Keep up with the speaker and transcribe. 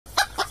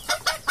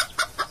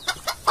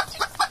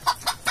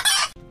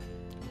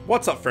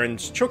What's up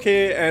friends, Chook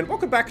here, and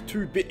welcome back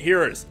to Bit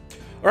Heroes.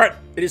 Alright,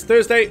 it is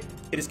Thursday,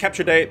 it is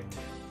capture day,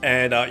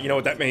 and you know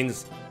what that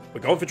means,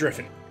 we're going for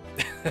Driffin.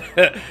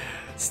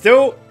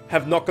 Still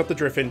have not got the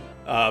Driffin,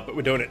 but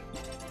we're doing it.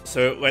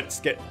 So let's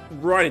get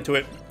right into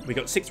it. We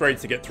got 6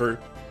 raids to get through,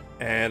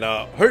 and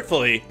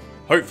hopefully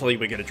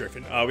we get a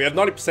Driffin. We have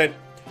 90%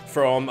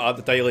 from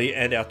the daily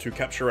and our 2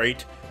 capture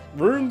rate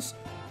runes,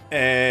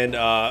 and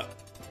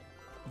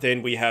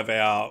then we have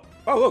our,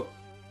 oh look,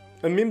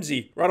 a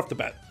Mimsy right off the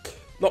bat.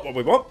 Not what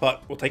we want,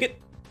 but we'll take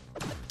it.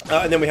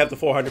 And then we have the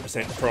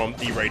 400% from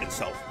the raid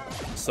itself.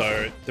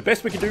 So the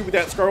best we can do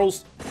without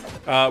scrolls,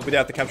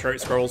 without the capture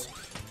rate scrolls.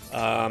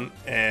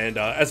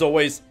 As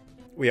always,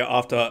 we are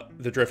after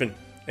the Driffin.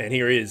 And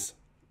here is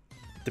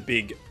the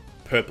big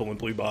purple and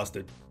blue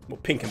bastard. Well,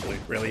 pink and blue,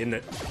 really, isn't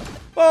it?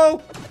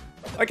 Well,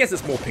 I guess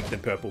it's more pink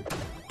than purple.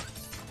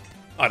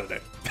 I don't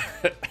know.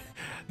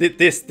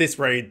 This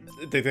raid,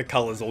 the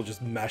colors all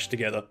just mashed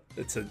together.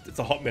 It's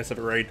a hot mess of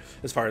a raid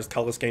as far as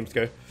color schemes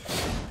go.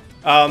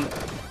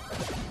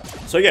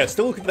 So yeah,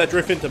 still looking for that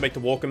Driffin to make the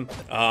Walkham.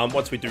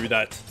 Once we do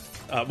that,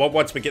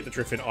 once we get the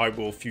Driffin, I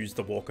will fuse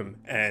the Walkham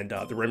and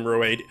the Remro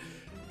raid.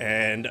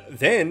 And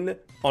then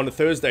on the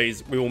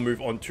Thursdays, we will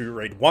move on to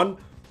raid 1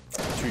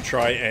 to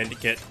try and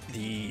get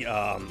the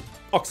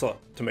Oxler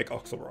to make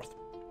Oxelroth.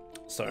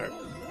 So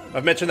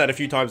I've mentioned that a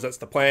few times. That's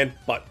the plan,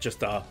 but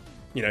just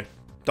you know,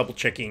 double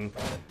checking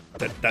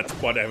that that's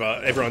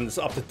whatever, everyone's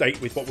up to date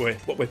with what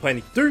we're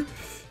planning to do.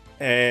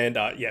 And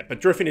yeah, but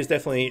Driffin is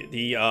definitely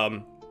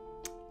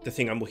the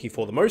thing I'm looking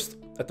for the most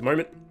at the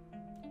moment.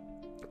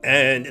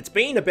 And it's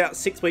been about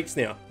 6 weeks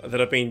now that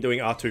I've been doing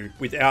R2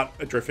 without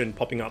a Driffin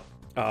popping up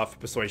for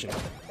persuasion.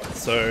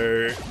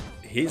 So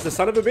he's the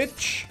son of a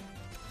bitch.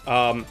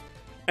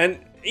 And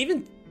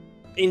even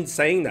in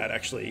saying that,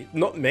 actually,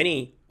 not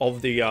many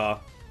of the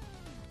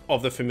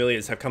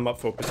familiars have come up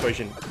for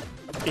persuasion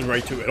in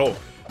raid 2 at all.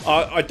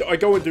 I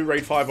go and do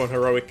raid 5 on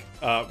heroic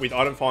with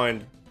item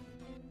find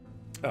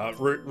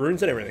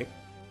runes and everything,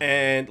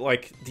 and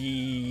like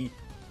the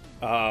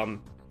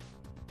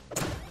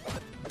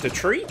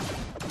tree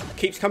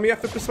keeps coming up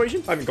for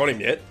persuasion. I haven't got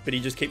him yet, but he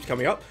just keeps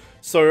coming up.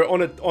 So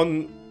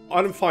on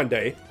item find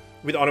day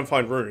with item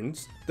find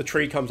runes, the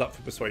tree comes up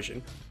for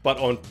persuasion, but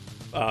on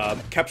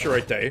capture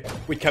rate day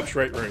with capture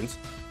rate runes,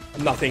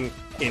 nothing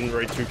in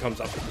raid 2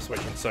 comes up for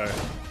persuasion. So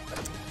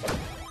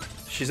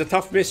she's a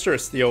tough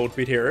mistress, the old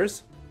Bit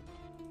Heroes.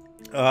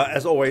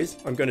 As always,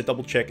 I'm going to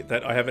double check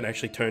that I haven't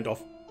actually turned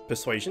off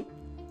persuasion.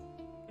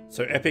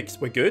 So epics,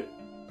 we're good.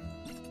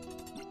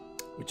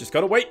 We just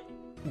gotta wait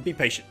and be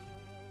patient.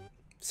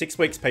 6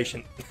 weeks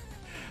patient.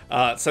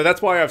 So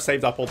that's why I've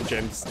saved up all the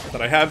gems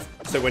that I have.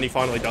 So when he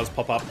finally does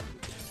pop up,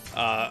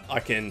 I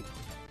can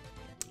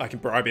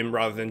bribe him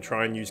rather than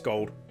try and use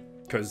gold.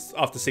 Because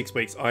after 6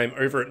 weeks, I am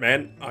over it,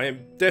 man. I am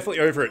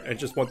definitely over it and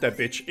just want that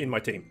bitch in my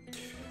team.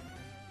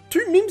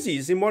 2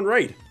 Mimsies in 1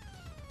 raid.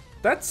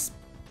 That's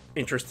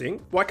interesting.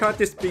 Why can't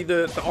this be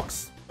the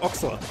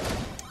Oxler?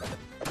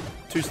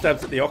 2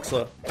 stabs at the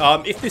Oxler.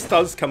 If this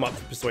does come up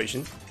for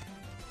persuasion,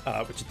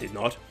 which it did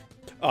not,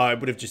 I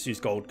would have just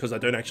used gold because I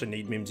don't actually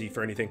need Mimsy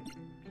for anything.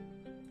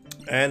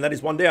 And that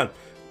is 1 down.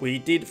 We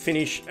did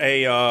finish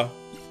a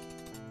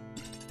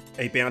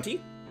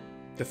bounty.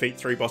 Defeat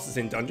 3 bosses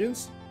in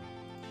dungeons.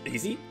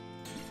 Easy.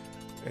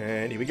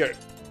 And here we go.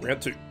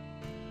 Round 2.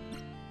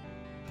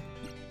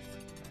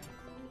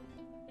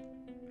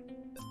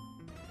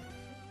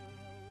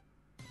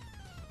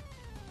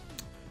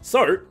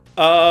 So,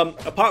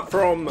 apart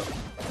from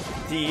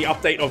the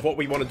update of what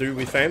we want to do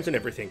with fams and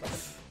everything,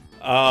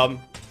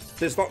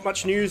 there's not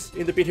much news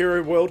in the Bit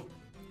Hero world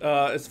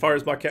as far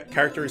as my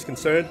character is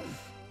concerned.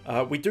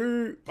 I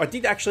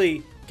did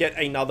actually get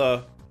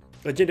another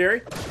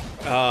legendary,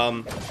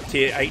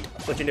 tier 8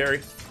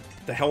 legendary,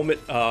 the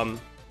helmet,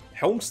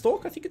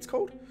 Helmstalk I think it's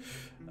called.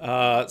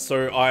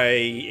 So I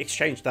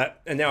exchanged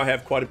that, and now I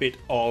have quite a bit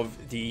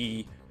of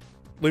the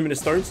luminous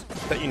stones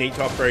that you need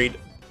to upgrade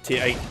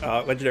tier 8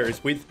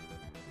 legendaries with.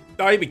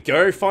 Oh, here we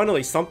go,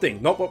 finally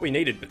something. Not what we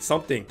needed, but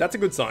something. That's a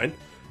good sign.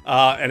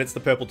 And it's the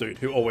purple dude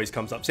who always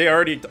comes up. See, I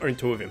already own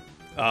 2 of him.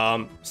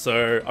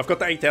 So I've got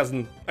the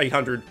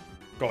 8,800.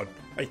 God,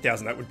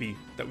 8,000. That would be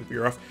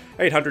rough.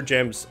 800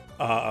 gems.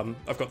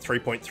 I've got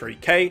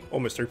 3.3k,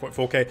 almost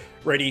 3.4k,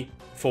 ready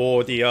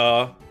for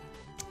the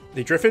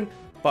Driffin.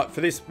 But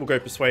for this, we'll go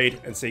persuade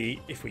and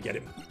see if we get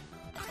him.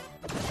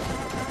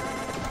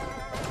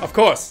 Of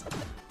course,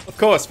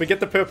 we get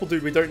the purple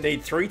dude we don't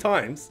need 3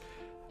 times.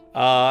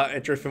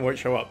 And Driffin won't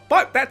show up.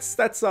 But that's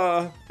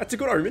a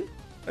good omen.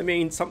 I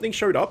mean, something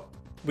showed up.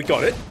 We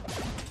got it.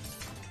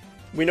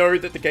 We know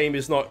that the game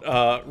is not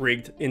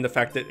rigged in the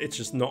fact that it's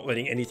just not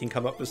letting anything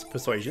come up with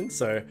persuasion,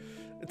 so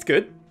it's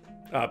good.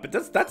 But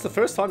that's the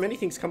first time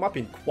anything's come up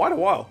in quite a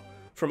while.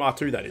 From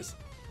R2, that is.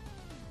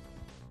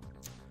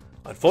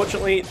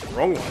 Unfortunately, the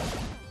wrong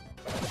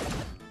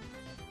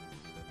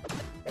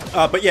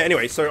one. But yeah,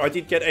 anyway, so I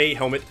did get a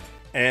helmet,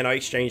 and I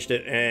exchanged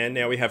it, and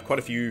now we have quite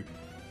a few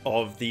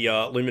of the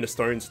luminous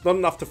stones. Not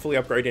enough to fully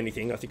upgrade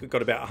anything. I think we've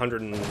got about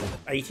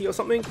 180 or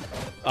something.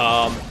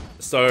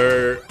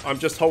 So I'm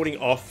just holding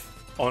off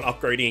on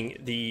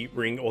upgrading the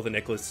ring or the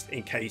necklace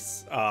in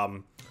case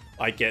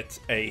I get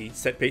a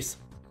set piece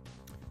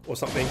or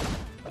something.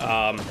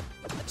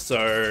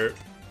 So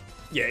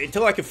yeah,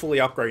 until I can fully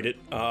upgrade it,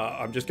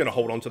 I'm just going to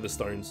hold on to the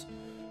stones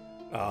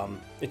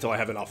until I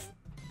have enough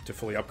to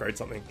fully upgrade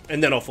something,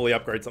 and then I'll fully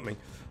upgrade something.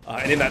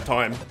 And in that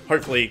time,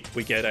 hopefully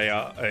we get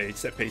a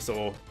set piece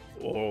or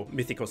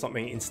mythic or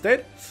something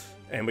instead,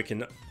 and we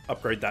can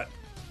upgrade that,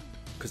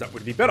 because that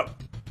would be better.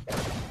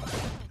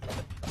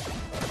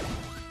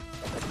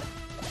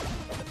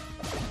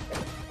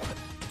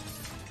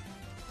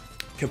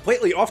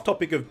 Completely off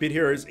topic of Bid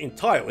Heroes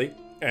entirely,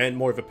 and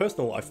more of a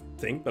personal life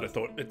thing, but I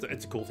thought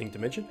it's a cool thing to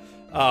mention.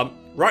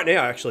 Right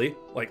now, actually,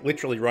 like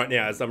literally right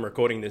now as I'm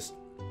recording this,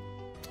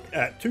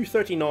 at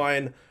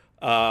 2:39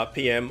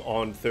 p.m.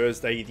 on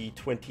Thursday the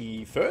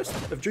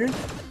 21st of June,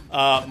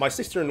 my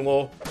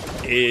sister-in-law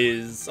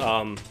is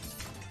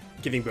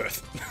giving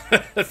birth,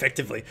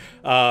 effectively.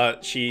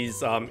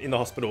 She's in the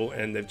hospital,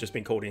 and they've just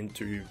been called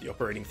into the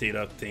operating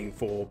theatre thing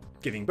for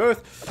giving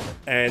birth,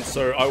 and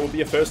so I will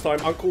be a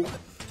first-time uncle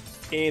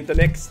in the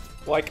next,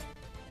 like,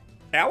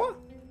 hour,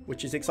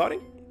 which is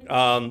exciting.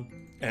 And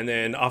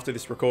then after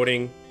this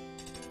recording,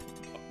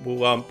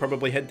 we'll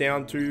probably head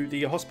down to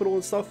the hospital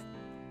and stuff.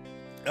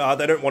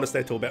 They don't want us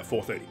there till about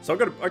 4:30, so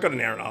I got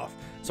an hour and a half.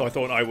 So I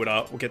thought I would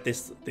we'll get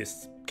this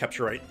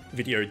capture rate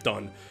video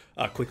done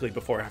quickly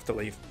before I have to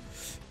leave.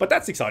 But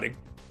that's exciting.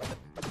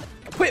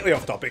 Completely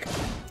off topic,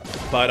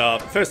 but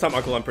first time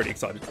uncle, I'm pretty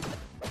excited.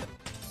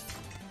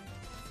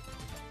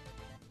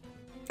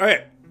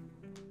 Okay,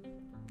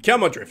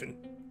 come on, Driffin.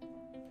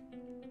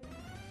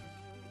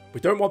 We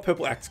don't want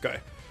Purple Axe Guy.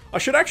 I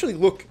should actually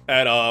look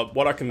at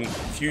what I can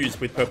fuse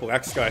with Purple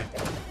Axe Guy.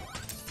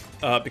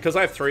 Because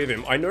I have 3 of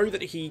him. I know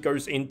that he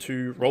goes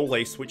into Roll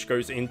Lace, which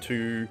goes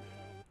into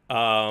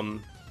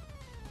Rolesca,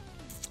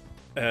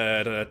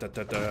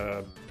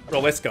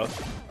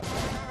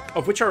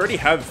 of which I already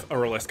have a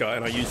Rolesca,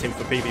 and I use him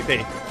for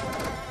PvP.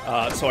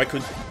 So I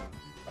could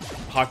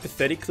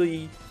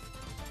hypothetically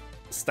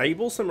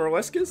stable some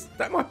Rolescas.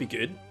 That might be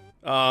good.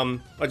 I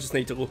just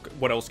need to look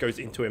what else goes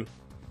into him.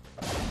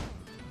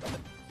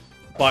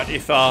 But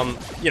if,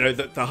 you know,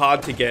 the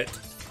hard to get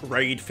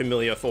raid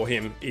familiar for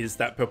him is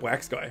that Purple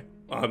Axe Guy.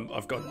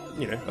 I've got,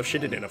 you know, I've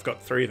shitted in. I've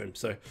got 3 of him,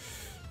 so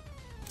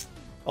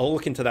I'll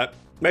look into that.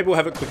 Maybe we'll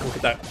have a quick look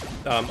at that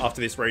after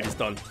this raid is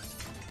done,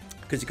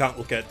 because you can't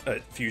look at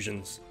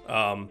fusions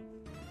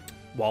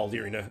while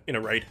you're in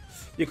a raid.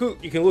 You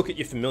can look at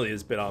your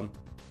familiars, but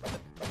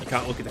you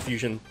can't look at the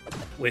fusion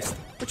list,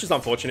 which is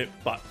unfortunate,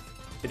 but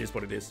it is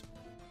what it is.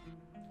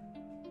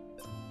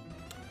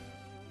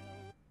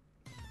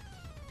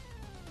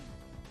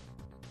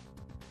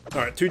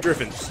 Alright, 2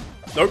 Driffins.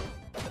 Nope.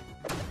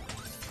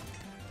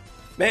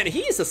 Man, he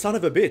is a son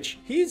of a bitch.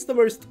 He's the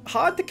most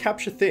hard to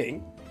capture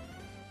thing.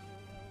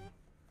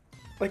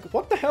 Like,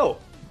 what the hell?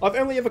 I've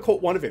only ever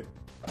caught 1 of him.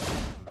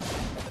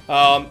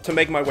 To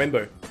make my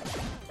Wembo.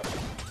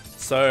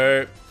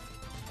 So,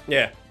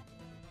 yeah.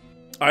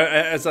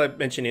 As I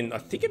mentioned in, I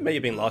think it may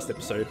have been last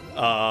episode,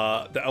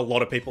 that a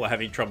lot of people are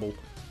having trouble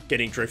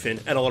getting Driffin,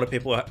 and a lot of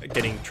people are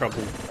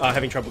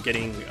having trouble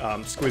getting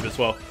Squib as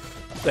well.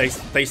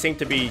 They seem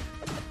to be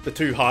the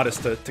 2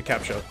 hardest to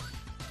capture.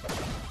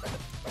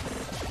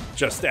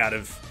 Just out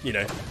of, you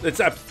know, it's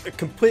a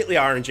completely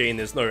RNG, and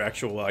there's no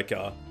actual, like,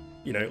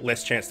 you know,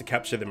 less chance to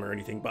capture them or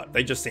anything, but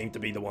they just seem to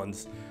be the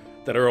ones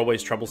that are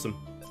always troublesome.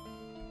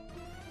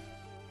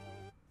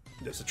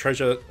 There's a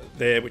treasure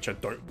there, which I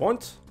don't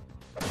want.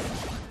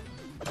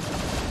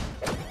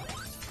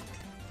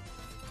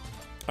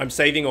 I'm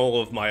saving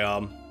all of my,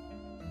 oh,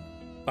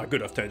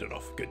 good, I've turned it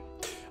off, good.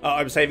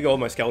 I'm saving all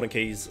my skeleton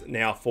keys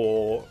now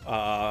for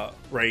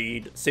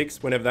Raid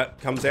 6, whenever that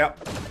comes out,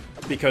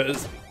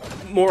 because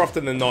more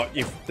often than not,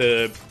 if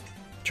the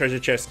treasure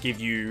chests give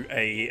you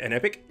an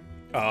epic,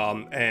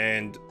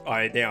 and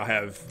I now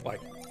have, like,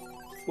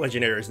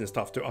 legendaries and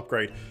stuff to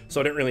upgrade, so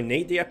I don't really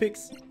need the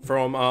epics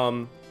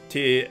from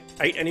tier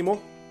 8 anymore.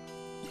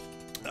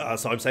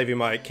 So I'm saving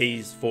my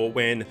keys for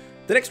when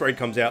the next raid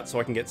comes out, so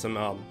I can get some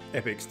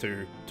epics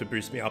to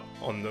boost me up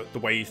on the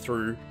way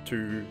through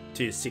to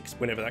tier 6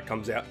 whenever that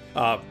comes out.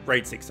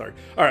 Raid 6, sorry.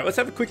 Alright, let's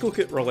have a quick look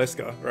at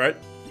Rolesca, right?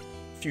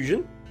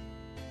 Fusion.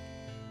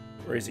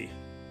 Where is he?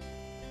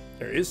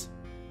 There he is.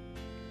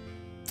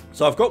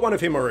 So I've got 1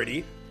 of him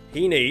already.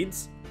 He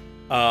needs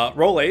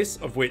Roll Ace,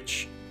 of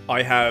which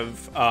I have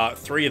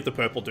 3 of the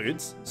purple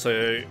dudes,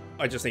 so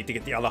I just need to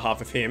get the other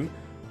half of him.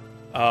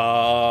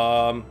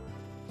 Damn.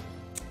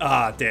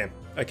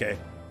 Okay.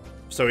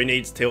 So he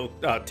needs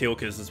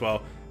Tilkas as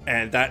well,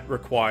 and that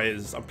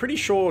requires, I'm pretty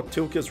sure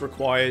Tilkas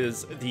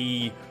requires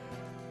the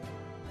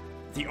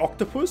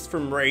octopus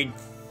from Raid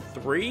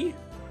 3?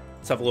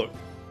 Let's have a look.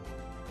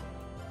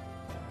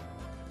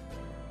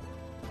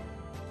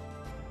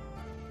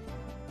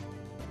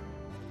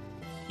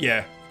 Yeah,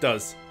 it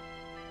does.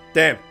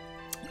 Damn.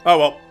 Oh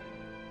well.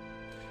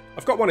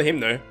 I've got 1 of him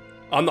though.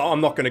 I'm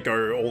not going to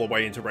go all the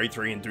way into Raid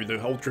 3 and do the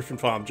whole Driffin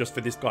farm just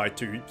for this guy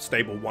to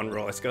stable one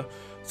Roleska.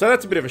 So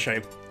that's a bit of a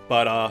shame.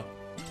 But, oh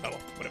well,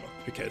 whatever.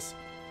 Who cares?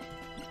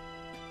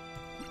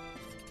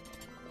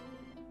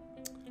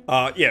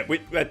 Yeah,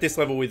 at this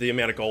level with the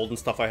amount of gold and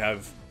stuff I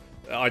have,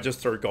 I just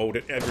throw gold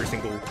at every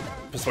single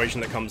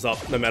persuasion that comes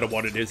up, no matter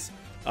what it is.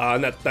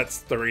 And that's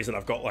the reason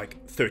I've got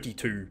like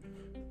 32,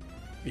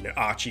 you know,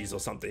 Archies or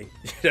something.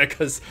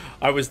 Because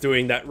I was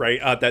doing that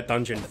that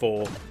dungeon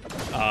for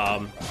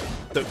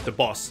the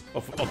boss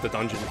of the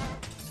dungeon.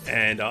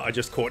 And I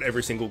just caught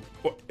every single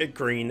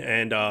green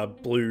and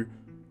blue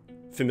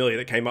familiar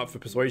that came up for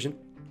persuasion.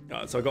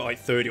 So I got like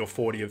 30 or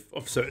 40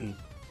 of certain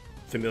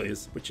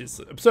familiars, which is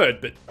absurd,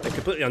 but they're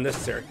completely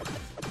unnecessary.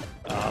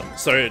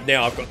 So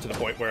now I've got to the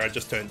point where I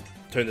just turn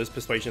those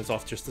persuasions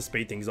off just to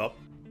speed things up.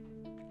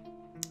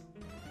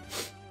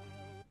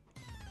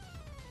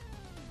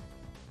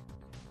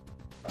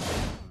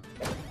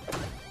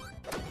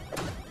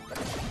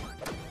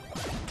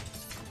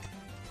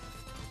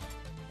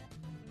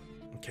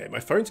 Okay, my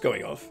phone's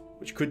going off,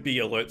 which could be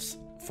alerts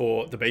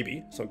for the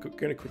baby, so I'm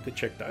going to quickly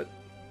check that.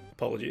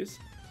 Apologies.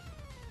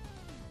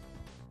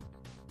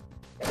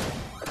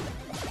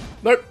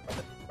 Nope.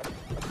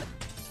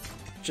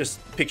 Just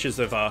pictures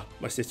of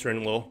my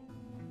sister-in-law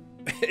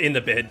in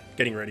the bed,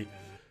 getting ready.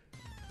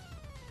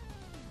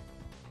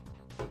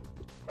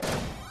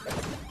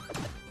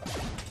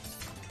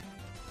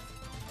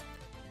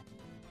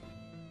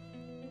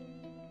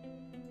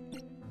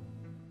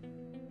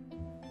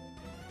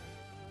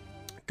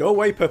 Go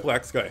away, Purple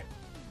Axe guy.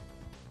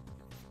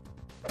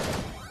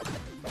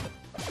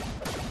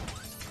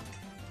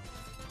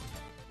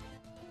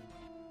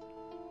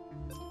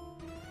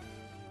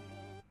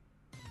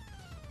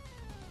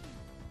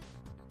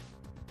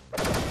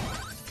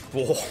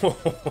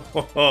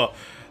 Whoa,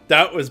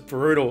 that was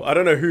brutal. I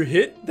don't know who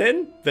hit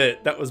then,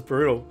 but that was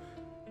brutal.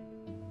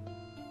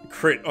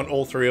 Crit on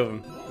all three of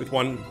them with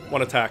one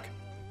attack.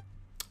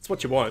 That's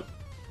what you want.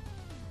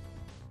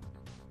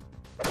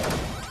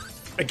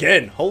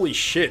 Again, holy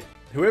shit.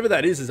 Whoever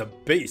that is a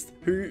beast.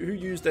 Who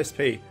used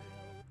SP?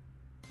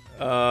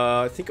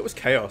 I think it was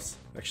Chaos,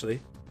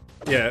 actually.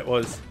 Yeah, it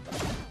was.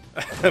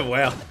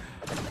 Wow.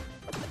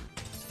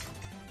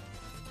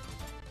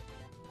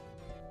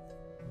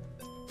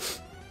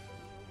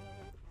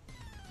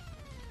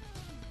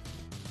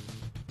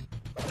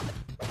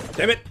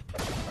 Damn it!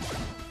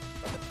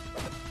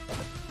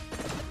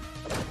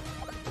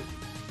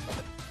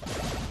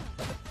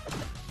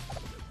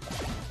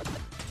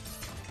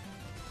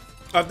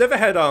 I've never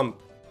had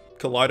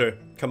Kaleido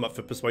come up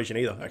for persuasion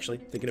either, actually,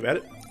 thinking about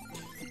it.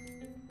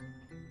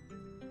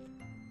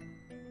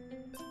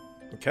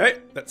 Okay,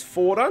 that's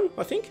 4 done,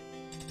 I think.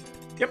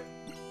 Yep,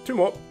 2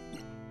 more.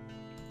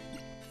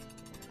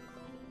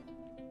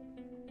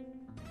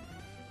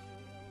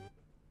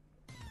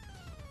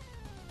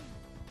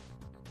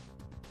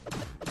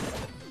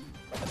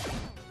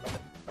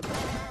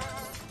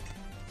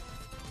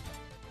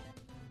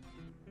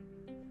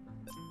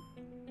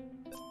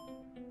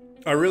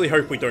 I really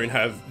hope we don't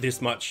have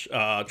this much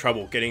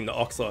trouble getting the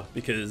Oxler,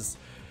 because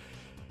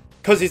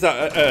he's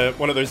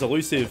one of those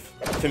elusive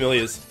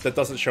familiars that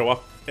doesn't show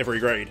up every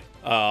raid.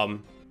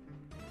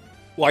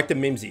 Like the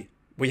Mimsy.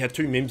 We had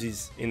 2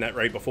 Mimsies in that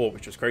raid before,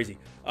 which was crazy.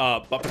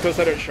 But because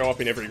they don't show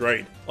up in every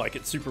raid, like,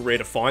 it's super rare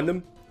to find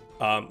them,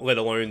 let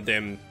alone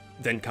them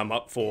then come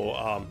up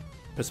for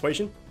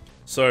persuasion.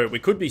 So we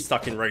could be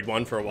stuck in raid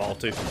 1 for a while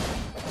too.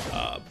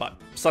 But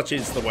such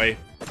is the way,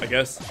 I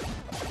guess.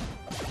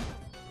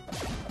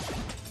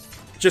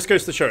 Just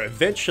goes to show,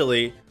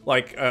 eventually,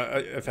 like,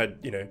 I've had,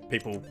 you know,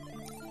 people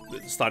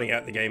starting out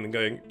in the game and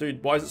going,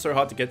 dude, why is it so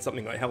hard to get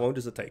something? Like, how long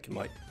does it take? I'm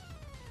like,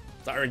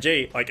 it's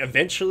RNG. Like,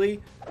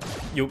 eventually,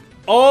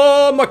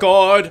 oh my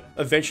god,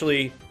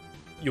 eventually,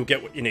 you'll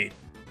get what you need.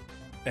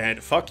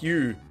 And fuck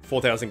you,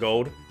 4,000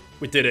 gold.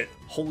 We did it.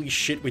 Holy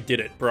shit, we did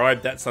it.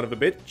 Bribe that son of a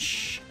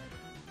bitch.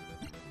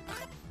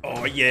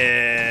 Oh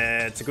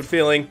yeah, it's a good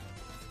feeling.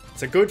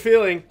 It's a good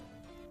feeling.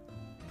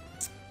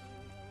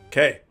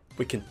 Okay.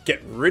 We can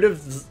get rid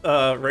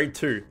of raid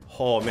 2.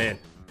 Oh man.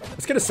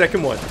 Let's get a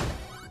second one.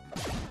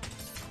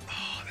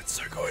 Oh, that's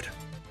so good.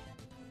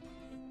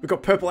 We've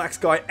got Purple Axe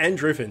Guy and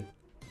Driffin.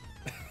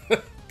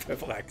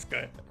 Purple Axe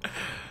Guy.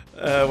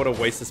 What a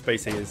waste of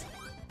space he is.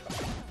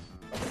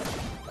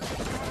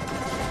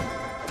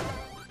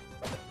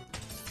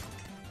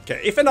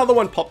 Okay, if another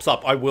one pops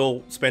up, I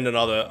will spend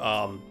another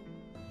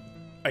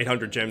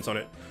 800 gems on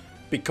it.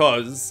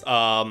 Because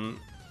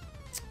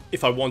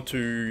if I want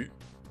to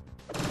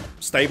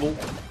stable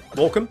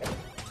Walkham,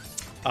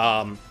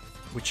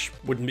 which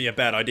wouldn't be a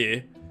bad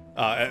idea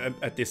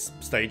at this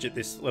stage, at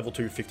this level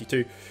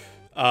 252.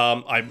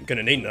 I'm going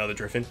to need another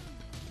Driffin.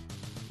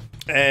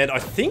 And I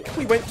think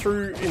we went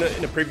through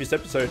in a previous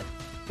episode,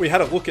 we had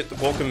a look at the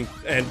Walkham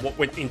and what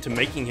went into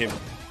making him.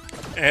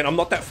 And I'm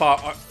not that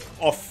far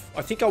off.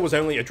 I think I was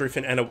only a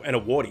Driffin and a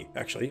Wardy,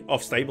 actually,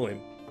 off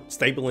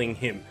stabling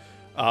him.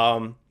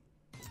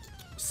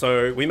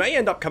 So we may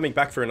end up coming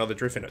back for another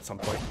Driffin at some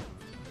point.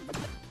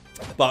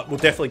 But we'll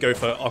definitely go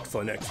for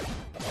Oxler next.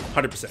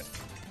 100%.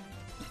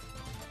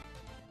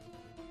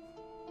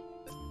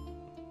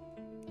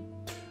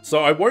 So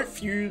I won't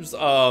fuse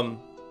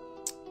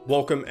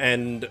Welcome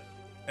and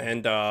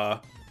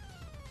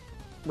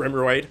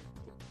Remoraid.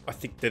 I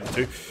think they're the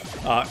two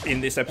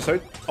in this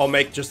episode. I'll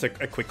make just a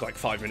quick like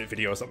 5-minute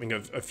video or something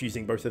of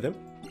fusing both of them.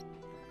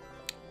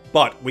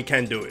 But we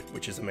can do it,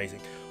 which is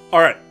amazing. All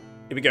right,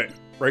 here we go.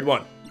 Raid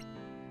 1.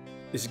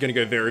 This is going to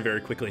go very,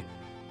 very quickly.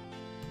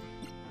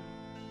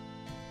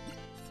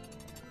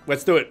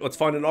 Let's do it. Let's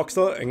find an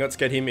Oxler and let's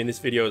get him in this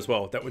video as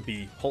well. That would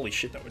be, holy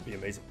shit, that would be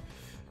amazing.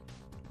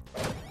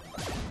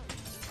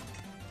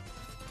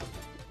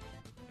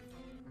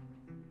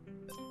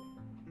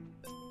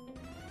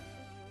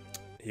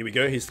 Here we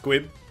go, here's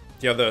Squib,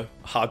 the other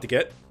hard to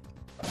get.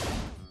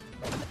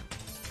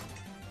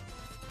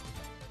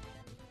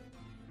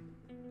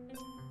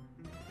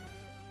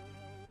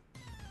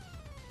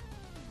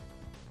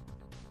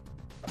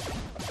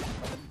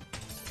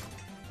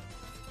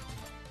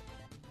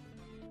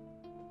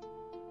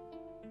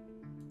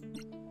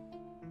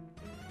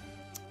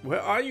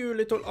 Where are you,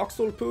 little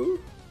Oxel Poo?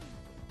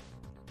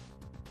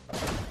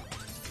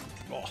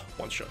 Oh,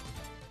 one shot.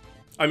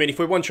 I mean, if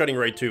we're one-shotting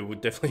Raid 2, we'd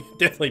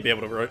definitely be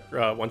able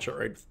to one-shot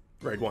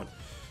Raid 1.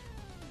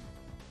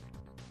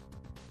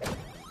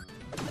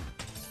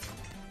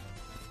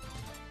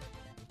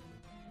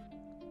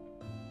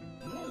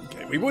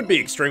 Okay, we would be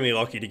extremely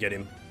lucky to get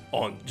him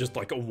on just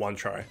like a one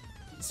try.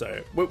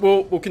 So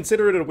we'll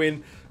consider it a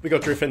win. We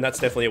got Driffin, that's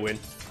definitely a win.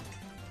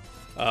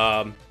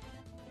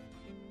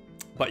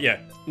 But yeah,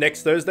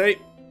 next Thursday,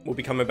 we'll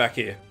be coming back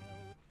here.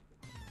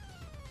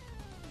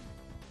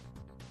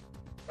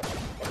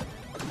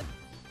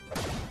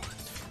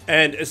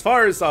 And as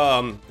far as,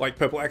 like,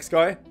 Purple Axe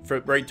guy for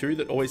Raid 2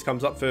 that always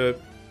comes up for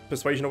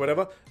Persuasion or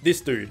whatever,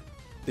 this dude,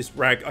 this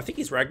I think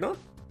he's Ragnar?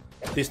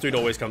 This dude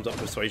always comes up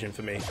Persuasion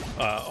for me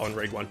on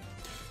Raid 1.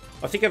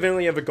 I think I've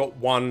only ever got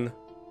one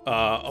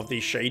of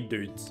these Shade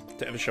dudes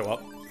to ever show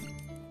up.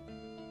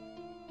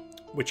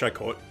 Which I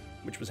caught,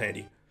 which was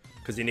handy.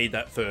 Because you need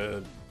that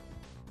for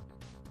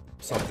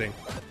something.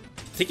 I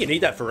think you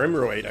need that for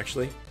Remoraid,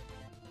 actually.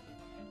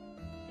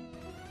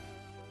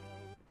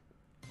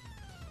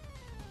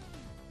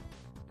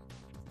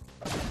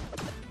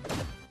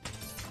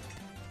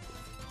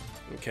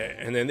 Okay,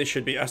 and then this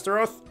should be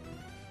Astaroth.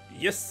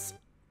 Yes.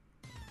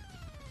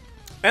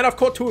 And I've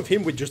caught 2 of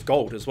him with just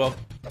gold as well.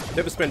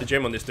 Never spent a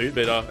gem on this dude,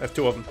 but I have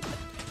 2 of them.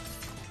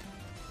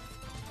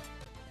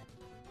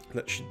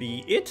 That should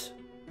be it.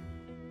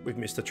 We've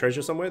missed a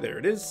treasure somewhere. There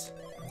it is.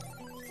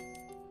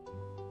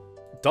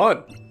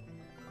 Done.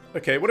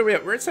 Okay, what are we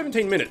at? We're at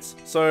 17 minutes.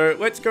 So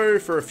let's go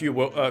for a few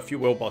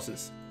world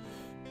bosses.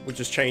 We'll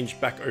just change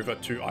back over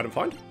to item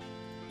find.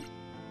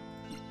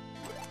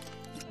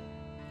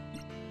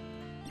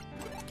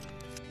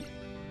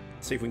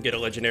 See if we can get a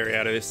legendary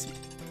out of this.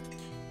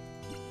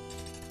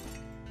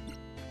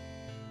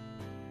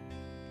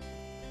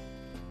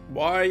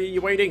 Why are you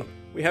waiting?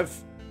 We have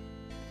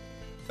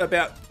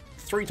about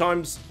 3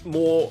 times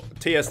more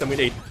TS than we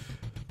need.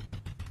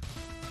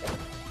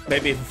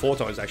 Maybe even 4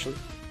 times, actually.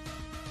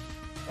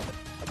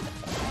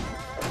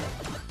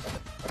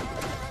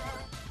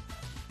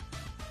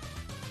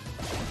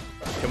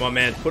 Come on,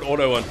 man. Put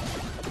auto on.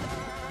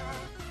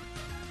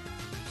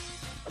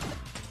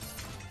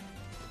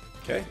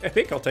 Okay,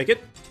 epic. I'll take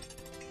it.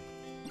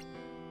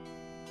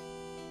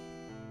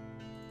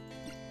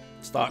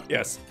 Start.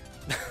 Yes.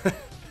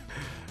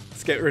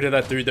 Let's get rid of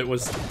that dude that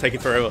was taking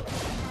forever.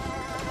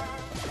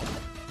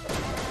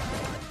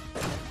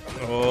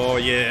 Oh,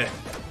 yeah.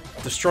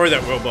 Destroy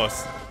that world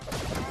boss.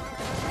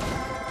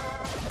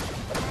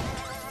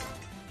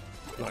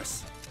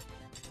 Nice.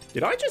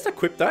 Did I just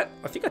equip that?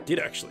 I think I did,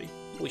 actually.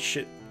 Holy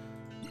shit.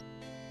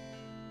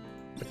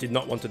 I did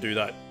not want to do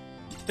that.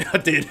 I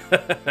did.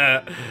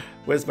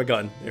 Where's my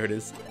gun? There it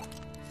is.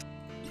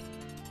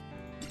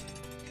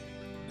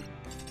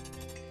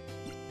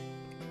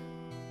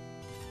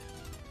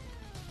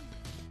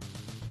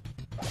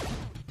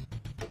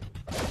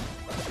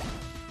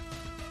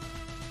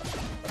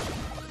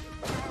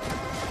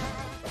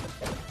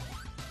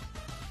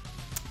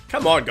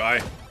 Come on,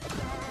 guy.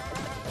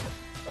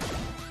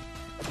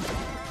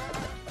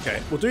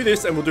 Okay, we'll do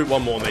this and we'll do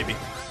one more, maybe.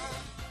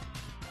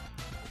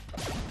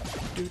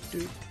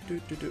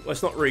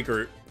 Let's not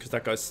regroup, because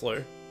that guy's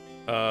slow.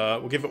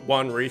 We'll give it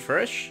 1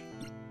 refresh.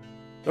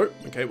 Nope,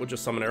 okay, we'll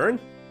just summon our own.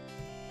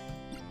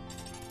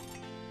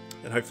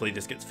 And hopefully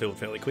this gets filled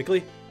fairly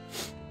quickly.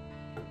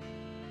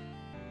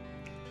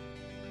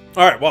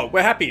 Alright, well,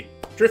 we're happy.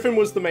 Driffin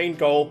was the main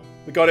goal.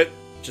 We got it,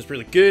 which is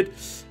really good.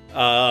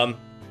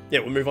 Yeah,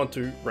 we'll move on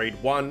to Raid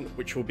 1,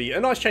 which will be a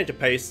nice change of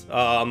pace.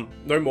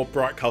 No more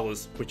bright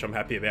colours, which I'm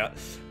happy about.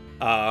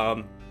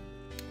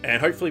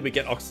 And hopefully we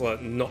get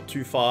Oxler not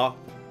too far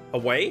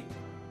away.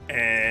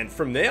 And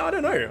from there, I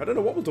don't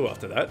know what we'll do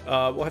after that.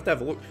 We'll have to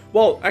have a look.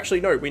 Well, actually,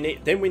 no, we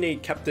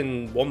need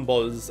Captain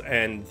Womboz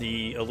and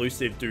the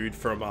elusive dude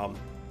from,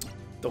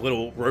 the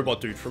little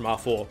robot dude from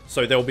R4.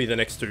 So they'll be the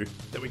next 2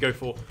 that we go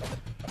for.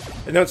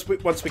 And then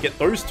once we get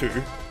those 2,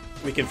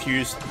 we can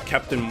fuse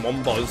Captain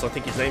Womboz, I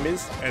think his name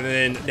is. And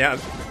then now,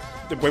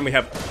 when we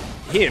have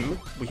him,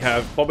 we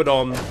have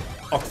Bobodom,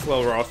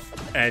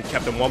 Oxloroth, and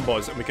Captain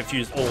Wombos, and we can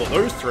fuse all of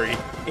those 3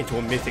 into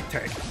a mythic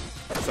tank.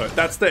 So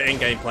that's the end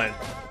game plan.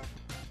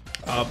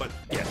 But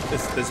yeah,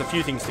 there's a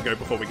few things to go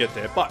before we get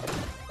there, but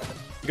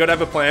you gotta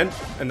have a plan,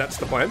 and that's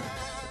the plan.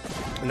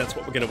 And that's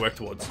what we're gonna work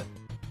towards.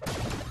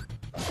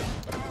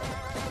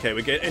 Okay,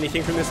 we get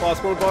anything from this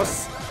last world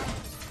boss?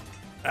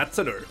 That's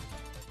a no.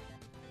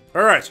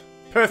 Alright,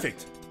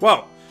 perfect.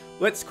 Well,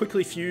 let's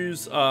quickly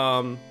fuse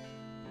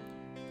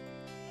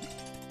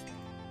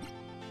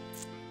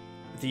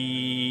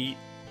the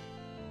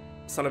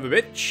son of a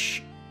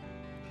bitch.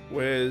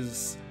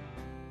 Where's...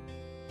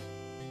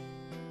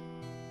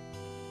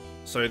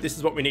 So this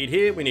is what we need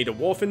here. We need a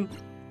Warfin.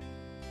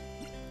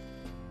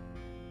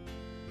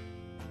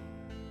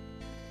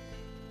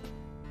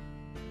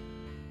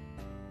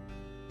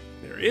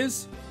 There it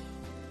is.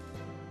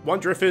 1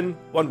 Driffin,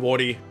 1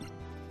 Wardy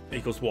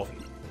equals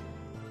Warfin.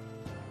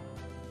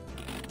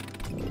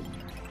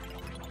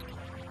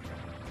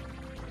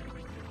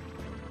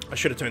 I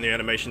should have turned the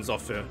animations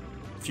off for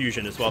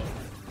fusion as well.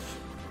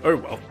 Oh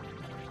well.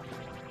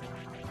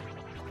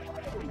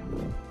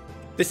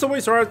 This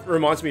always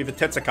reminds me of a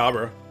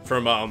Tetsukabra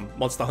from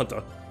Monster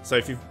Hunter. So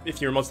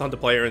if you're a Monster Hunter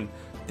player and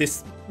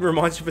this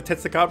reminds you of a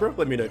Tetsukabra,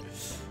 let me know.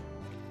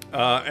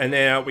 And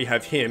now we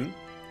have him.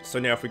 So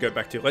now if we go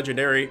back to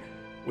Legendary,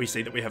 we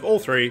see that we have all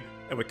 3,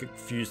 and we can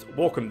fuse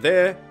Walkham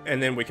there,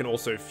 and then we can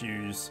also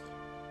fuse...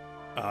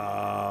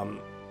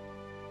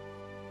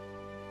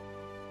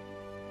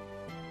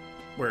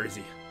 where is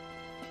he?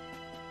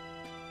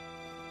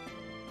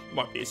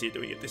 Might be easier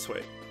doing it this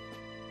way.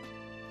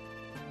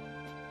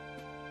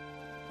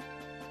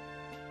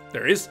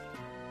 There he is.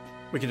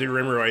 We can do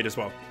Remoraid as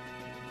well.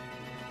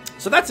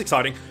 So that's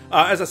exciting.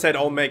 As I said,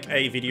 I'll make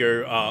a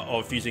video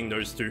of fusing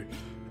those 2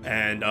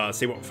 and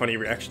see what funny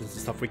reactions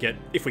and stuff we get,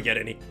 if we get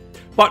any.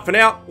 But for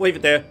now, leave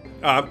it there.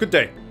 Good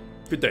day.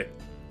 Good day.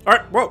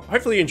 Alright, well,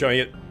 hopefully you're enjoying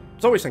it.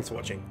 As always, thanks for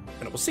watching,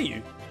 and I will see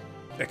you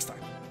next time.